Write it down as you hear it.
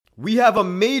We have a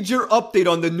major update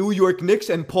on the New York Knicks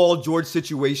and Paul George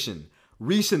situation.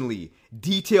 Recently,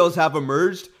 details have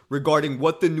emerged regarding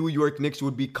what the New York Knicks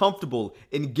would be comfortable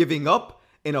in giving up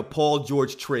in a Paul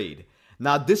George trade.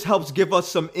 Now, this helps give us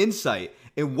some insight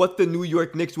in what the New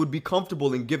York Knicks would be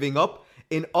comfortable in giving up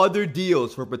in other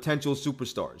deals for potential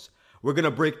superstars. We're going to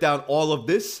break down all of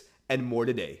this and more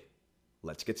today.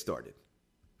 Let's get started.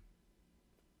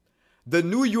 The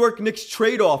New York Knicks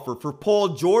trade offer for Paul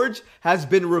George has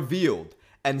been revealed,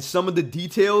 and some of the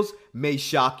details may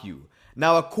shock you.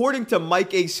 Now, according to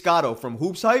Mike A. Scotto from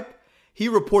Hoops Hype, he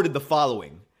reported the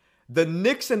following. The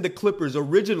Knicks and the Clippers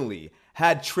originally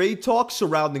had trade talks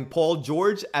surrounding Paul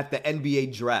George at the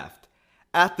NBA draft.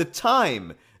 At the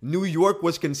time, New York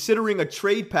was considering a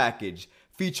trade package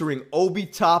featuring Obi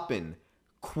Toppin,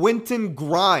 Quentin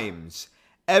Grimes,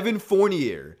 Evan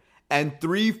Fournier, and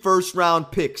 3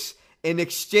 first-round picks in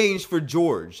exchange for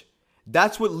George.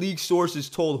 That's what league sources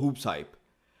told Hoops Hype.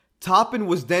 Toppin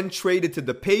was then traded to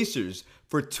the Pacers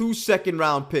for 2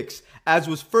 second-round picks, as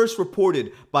was first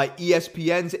reported by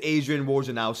ESPN's Adrian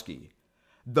Wojnarowski.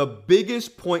 The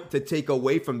biggest point to take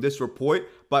away from this report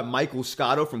by Michael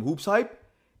Scotto from Hoops Hype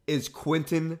is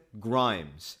Quentin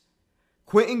Grimes.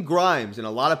 Quentin Grimes, in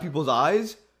a lot of people's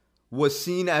eyes, was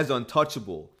seen as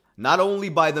untouchable, not only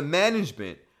by the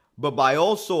management, but by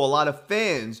also a lot of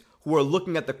fans who are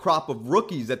looking at the crop of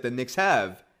rookies that the Knicks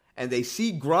have, and they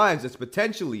see Grimes as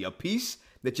potentially a piece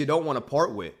that you don't want to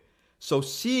part with. So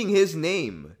seeing his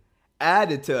name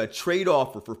added to a trade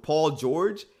offer for Paul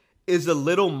George is a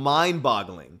little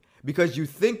mind-boggling, because you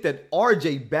think that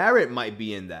R.J. Barrett might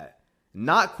be in that,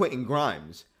 not Quentin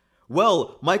Grimes.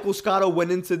 Well, Michael Scotto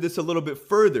went into this a little bit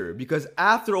further, because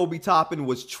after Obi Toppin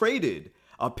was traded,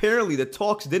 apparently the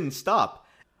talks didn't stop.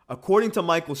 According to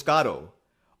Michael Scotto,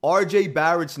 R.J.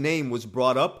 Barrett's name was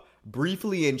brought up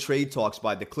briefly in trade talks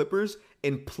by the Clippers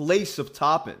in place of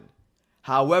Toppin.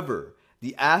 However,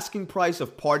 the asking price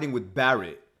of parting with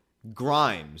Barrett,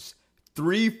 Grimes,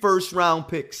 3 first-round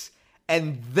picks,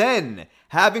 and then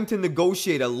having to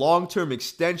negotiate a long-term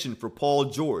extension for Paul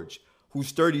George,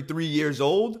 who's 33 years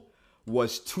old,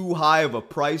 was too high of a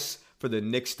price for the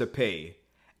Knicks to pay.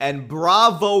 And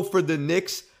bravo for the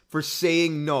Knicks for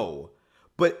saying no.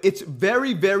 But it's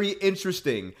very, very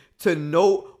interesting to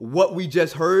note what we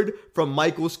just heard from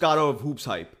Michael Scotto of Hoops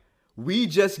Hype. We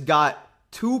just got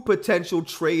 2 potential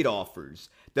trade offers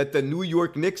that the New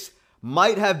York Knicks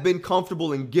might have been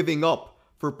comfortable in giving up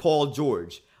for Paul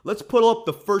George. Let's pull up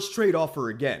the first trade offer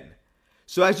again.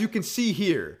 So as you can see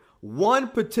here, one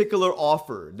particular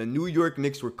offer the New York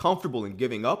Knicks were comfortable in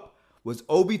giving up was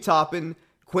Obi Toppin,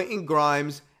 Quentin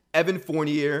Grimes, Evan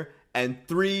Fournier, and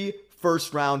 3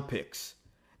 first-round picks.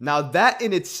 Now that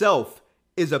in itself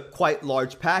is a quite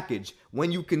large package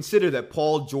when you consider that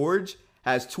Paul George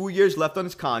has 2 years left on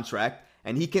his contract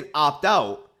and he can opt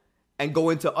out and go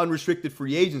into unrestricted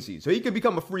free agency. So he could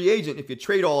become a free agent if you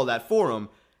trade all of that for him.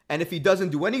 And if he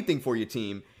doesn't do anything for your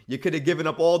team, you could have given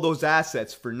up all those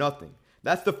assets for nothing.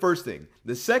 That's the first thing.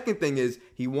 The second thing is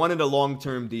he wanted a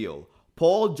long-term deal.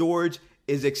 Paul George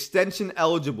is extension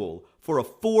eligible for a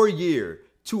 4-year,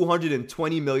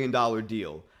 $220 million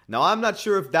deal. Now, I'm not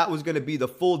sure if that was going to be the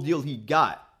full deal he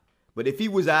got, but if he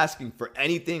was asking for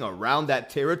anything around that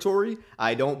territory,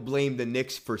 I don't blame the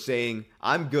Knicks for saying,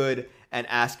 I'm good, and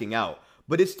asking out.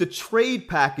 But it's the trade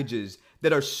packages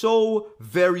that are so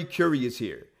very curious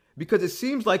here, because it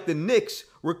seems like the Knicks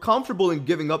were comfortable in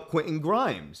giving up Quentin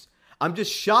Grimes. I'm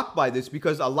just shocked by this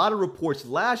because a lot of reports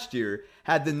last year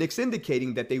had the Knicks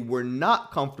indicating that they were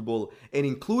not comfortable in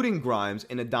including Grimes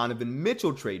in a Donovan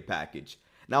Mitchell trade package.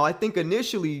 Now, I think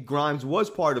initially Grimes was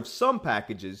part of some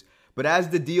packages, but as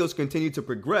the deals continued to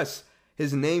progress,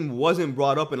 his name wasn't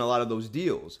brought up in a lot of those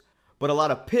deals. But a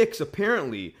lot of picks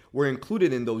apparently were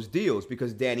included in those deals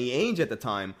because Danny Ainge at the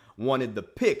time wanted the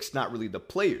picks, not really the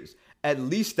players. At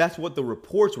least that's what the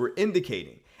reports were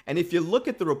indicating. And if you look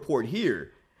at the report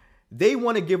here, they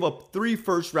want to give up 3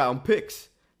 first-round picks.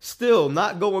 Still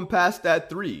not going past that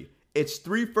 3. It's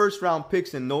 3 first-round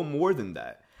picks and no more than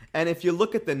that. And if you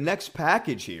look at the next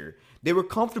package here, they were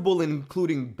comfortable in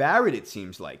including Barrett, it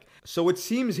seems like. So it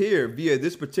seems here, via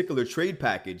this particular trade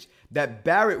package, that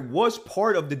Barrett was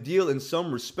part of the deal in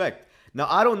some respect. Now,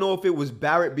 I don't know if it was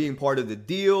Barrett being part of the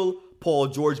deal, Paul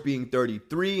George being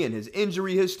 33 and his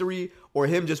injury history, or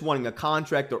him just wanting a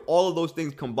contract, or all of those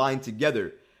things combined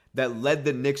together that led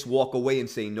the Knicks walk away and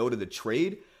say no to the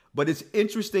trade. But it's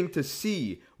interesting to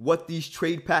see what these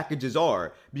trade packages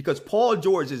are because Paul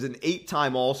George is an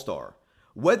 8-time All-Star.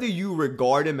 Whether you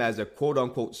regard him as a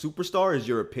quote-unquote superstar is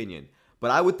your opinion, but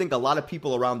I would think a lot of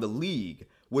people around the league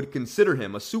would consider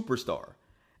him a superstar.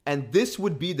 And this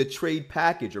would be the trade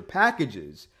package or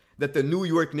packages that the New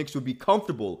York Knicks would be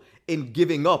comfortable in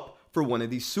giving up for one of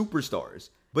these superstars.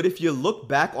 But if you look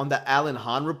back on the Alan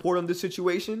Hahn report on this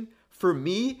situation, for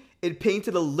me, it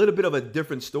painted a little bit of a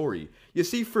different story. You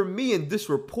see, for me in this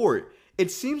report,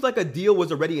 it seems like a deal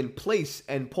was already in place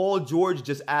and Paul George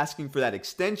just asking for that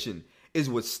extension is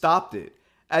what stopped it.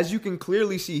 As you can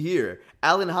clearly see here,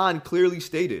 Alan Hahn clearly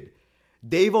stated,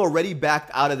 they've already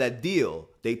backed out of that deal.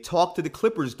 They talked to the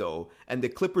Clippers though, and the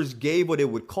Clippers gave what it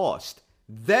would cost.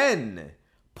 Then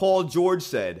Paul George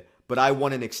said, but I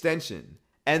want an extension.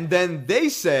 And then they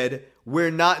said,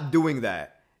 we're not doing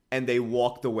that. And they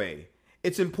walked away.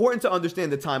 It's important to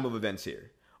understand the time of events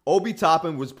here. Obi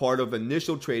Toppin was part of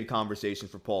initial trade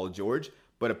conversations for Paul George,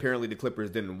 but apparently the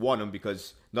Clippers didn't want him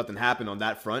because nothing happened on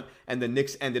that front. And the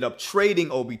Knicks ended up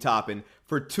trading Obi Toppin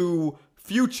for 2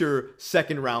 future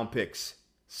second-round picks.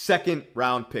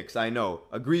 Second-round picks, I know.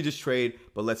 Egregious trade,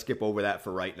 but let's skip over that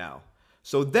for right now.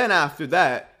 So then after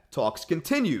that, talks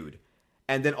continued.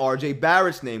 And then RJ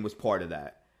Barrett's name was part of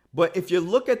that. But if you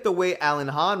look at the way Alan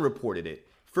Hahn reported it,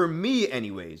 for me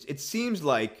anyways, it seems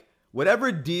like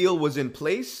whatever deal was in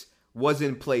place,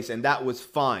 and that was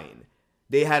fine.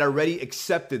 They had already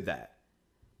accepted that.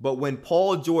 But when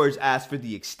Paul George asked for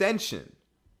the extension,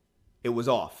 it was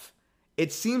off.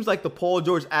 It seems like the Paul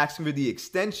George asking for the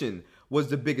extension was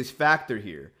the biggest factor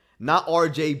here. Not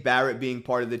RJ Barrett being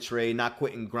part of the trade, not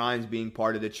Quentin Grimes being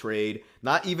part of the trade,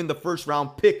 not even the first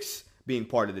round picks being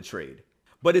part of the trade.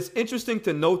 But it's interesting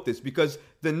to note this because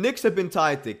the Knicks have been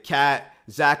tied to Cat,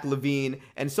 Zach LaVine,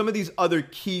 and some of these other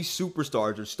key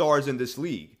superstars or stars in this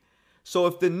league. So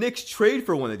if the Knicks trade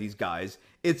for one of these guys,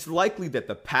 it's likely that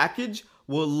the package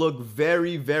will look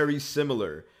very, very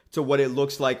similar to what it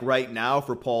looks like right now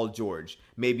for Paul George.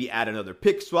 Maybe add another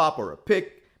pick swap or a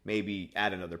pick, maybe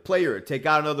add another player or take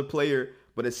out another player.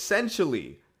 But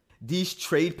essentially, these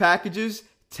trade packages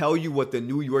tell you what the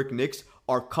New York Knicks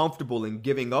are comfortable in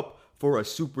giving up for a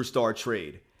superstar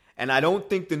trade. And I don't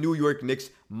think the New York Knicks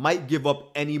might give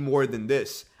up any more than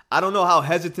this. I don't know how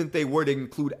hesitant they were to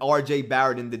include RJ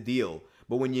Barrett in the deal.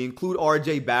 But when you include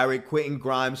RJ Barrett, Quentin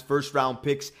Grimes, first round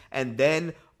picks, and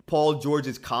then Paul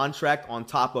George's contract on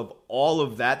top of all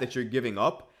of that you're giving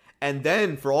up, and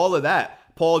then for all of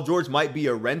that, Paul George might be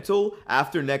a rental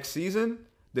after next season,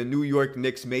 the New York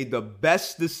Knicks made the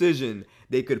best decision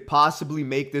they could possibly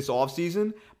make this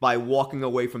offseason by walking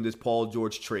away from this Paul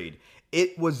George trade.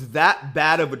 It was that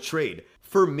bad of a trade.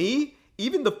 For me,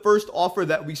 even the first offer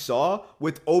that we saw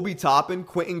with Obi Toppin,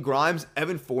 Quentin Grimes,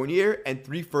 Evan Fournier, and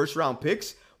 3 first-round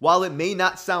picks, while it may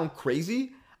not sound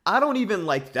crazy, I don't even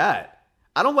like that.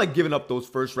 I don't like giving up those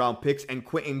first-round picks and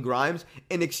Quentin Grimes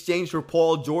in exchange for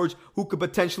Paul George, who could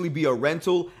potentially be a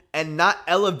rental and not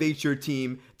elevate your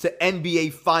team to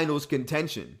NBA Finals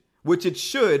contention, which it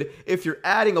should if you're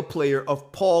adding a player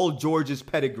of Paul George's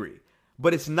pedigree.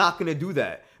 But it's not going to do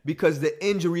that because the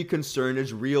injury concern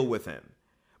is real with him.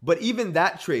 But even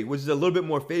that trade, which is a little bit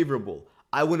more favorable,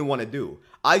 I wouldn't want to do.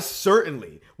 I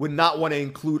certainly would not want to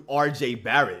include RJ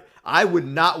Barrett. I would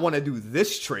not want to do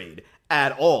this trade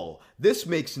at all. This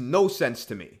makes no sense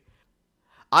to me.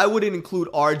 I wouldn't include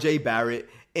RJ Barrett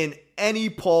in any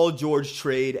Paul George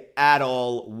trade at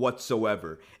all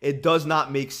whatsoever. It does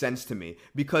not make sense to me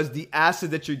because the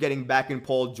asset that you're getting back in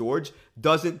Paul George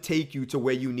doesn't take you to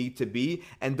where you need to be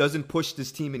and doesn't push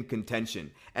this team in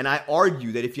contention. And I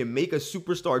argue that if you make a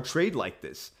superstar trade like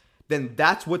this, then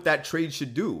that's what that trade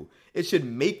should do. It should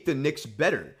make the Knicks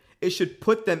better. It should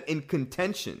put them in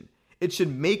contention. It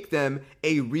should make them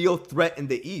a real threat in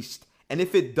the East. And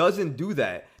if it doesn't do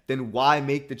that, then why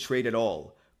make the trade at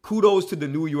all? Kudos to the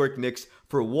New York Knicks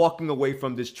for walking away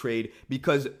from this trade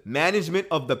because management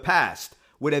of the past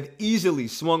would have easily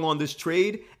swung on this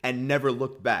trade and never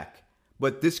looked back.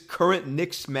 But this current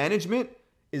Knicks management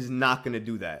is not going to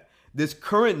do that. This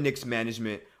current Knicks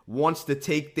management wants to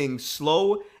take things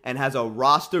slow and has a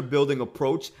roster building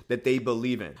approach that they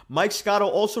believe in. Mike Scotto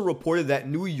also reported that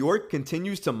New York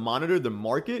continues to monitor the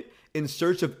market in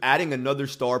search of adding another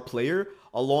star player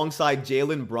alongside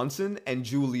Jalen Brunson and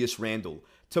Julius Randle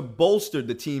to bolster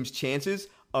the team's chances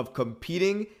of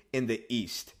competing in the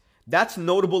East. That's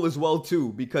notable as well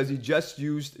too because he just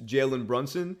used Jalen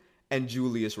Brunson and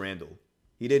Julius Randle.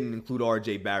 He didn't include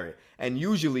RJ Barrett. And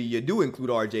usually you do include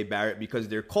RJ Barrett because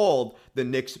they're called the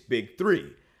Knicks Big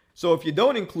Three. So if you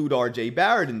don't include RJ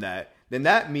Barrett in that, then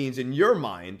that means in your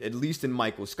mind, at least in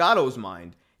Michael Scotto's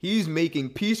mind, he's making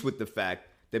peace with the fact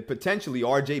that potentially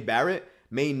RJ Barrett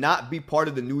may not be part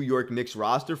of the New York Knicks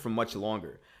roster for much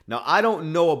longer. Now, I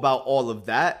don't know about all of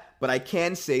that, but I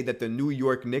can say that the New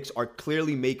York Knicks are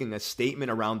clearly making a statement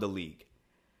around the league.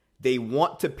 They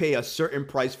want to pay a certain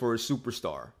price for a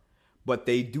superstar, but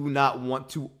they do not want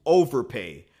to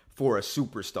overpay for a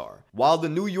superstar. While the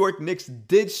New York Knicks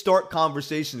did start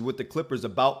conversations with the Clippers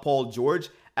about Paul George,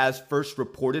 as first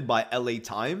reported by LA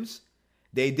Times,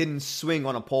 they didn't swing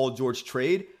on a Paul George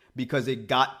trade because it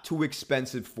got too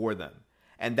expensive for them.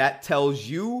 And that tells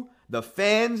you, the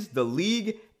fans, the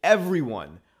league,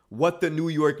 everyone, what the New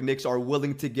York Knicks are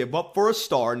willing to give up for a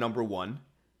star, number one,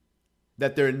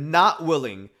 that they're not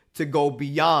willing to go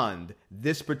beyond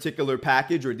this particular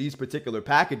package or these particular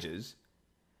packages,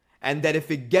 and that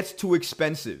if it gets too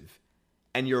expensive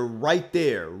and you're right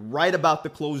there, right about to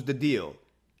close the deal,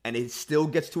 and it still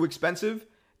gets too expensive,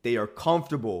 they are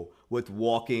comfortable with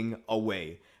walking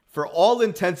away. For all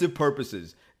intensive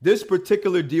purposes, this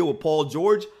particular deal with Paul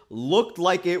George looked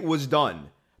like it was done.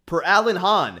 Per Alan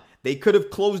Hahn, they could have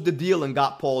closed the deal and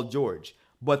got Paul George,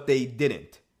 but they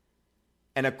didn't.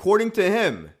 And according to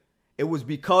him, it was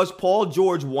because Paul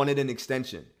George wanted an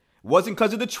extension. It wasn't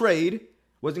because of the trade. It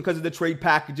wasn't because of the trade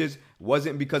packages. It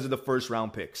wasn't because of the first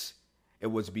round picks. It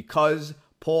was because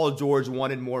Paul George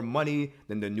wanted more money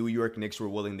than the New York Knicks were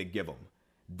willing to give him.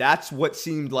 That's what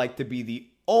seemed like to be the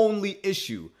only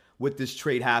issue with this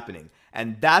trade happening.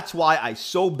 And that's why I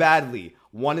so badly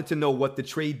wanted to know what the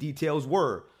trade details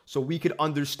were, so we could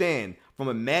understand from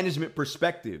a management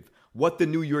perspective what the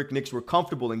New York Knicks were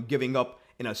comfortable in giving up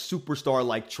in a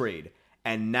superstar-like trade.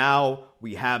 And now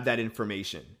we have that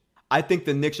information. I think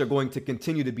the Knicks are going to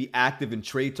continue to be active in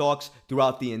trade talks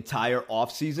throughout the entire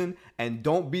offseason. And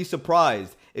don't be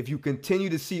surprised if you continue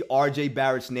to see RJ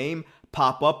Barrett's name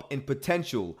pop up in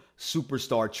potential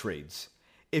superstar trades.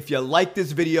 If you like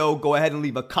this video, go ahead and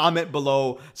leave a comment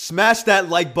below, smash that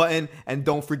like button, and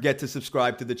don't forget to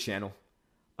subscribe to the channel.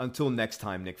 Until next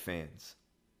time, Knicks fans.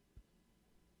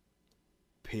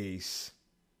 Peace.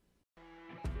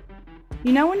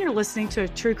 You know when you're listening to a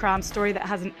true crime story that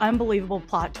has an unbelievable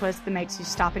plot twist that makes you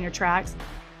stop in your tracks?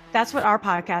 That's what our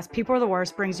podcast, People Are the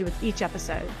Worst, brings you with each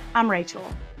episode. I'm Rachel.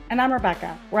 And I'm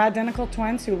Rebecca. We're identical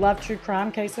twins who love true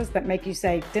crime cases that make you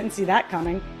say, didn't see that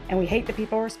coming, and we hate the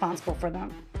people responsible for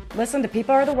them. Listen to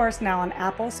People Are the Worst now on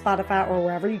Apple, Spotify, or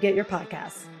wherever you get your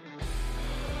podcasts.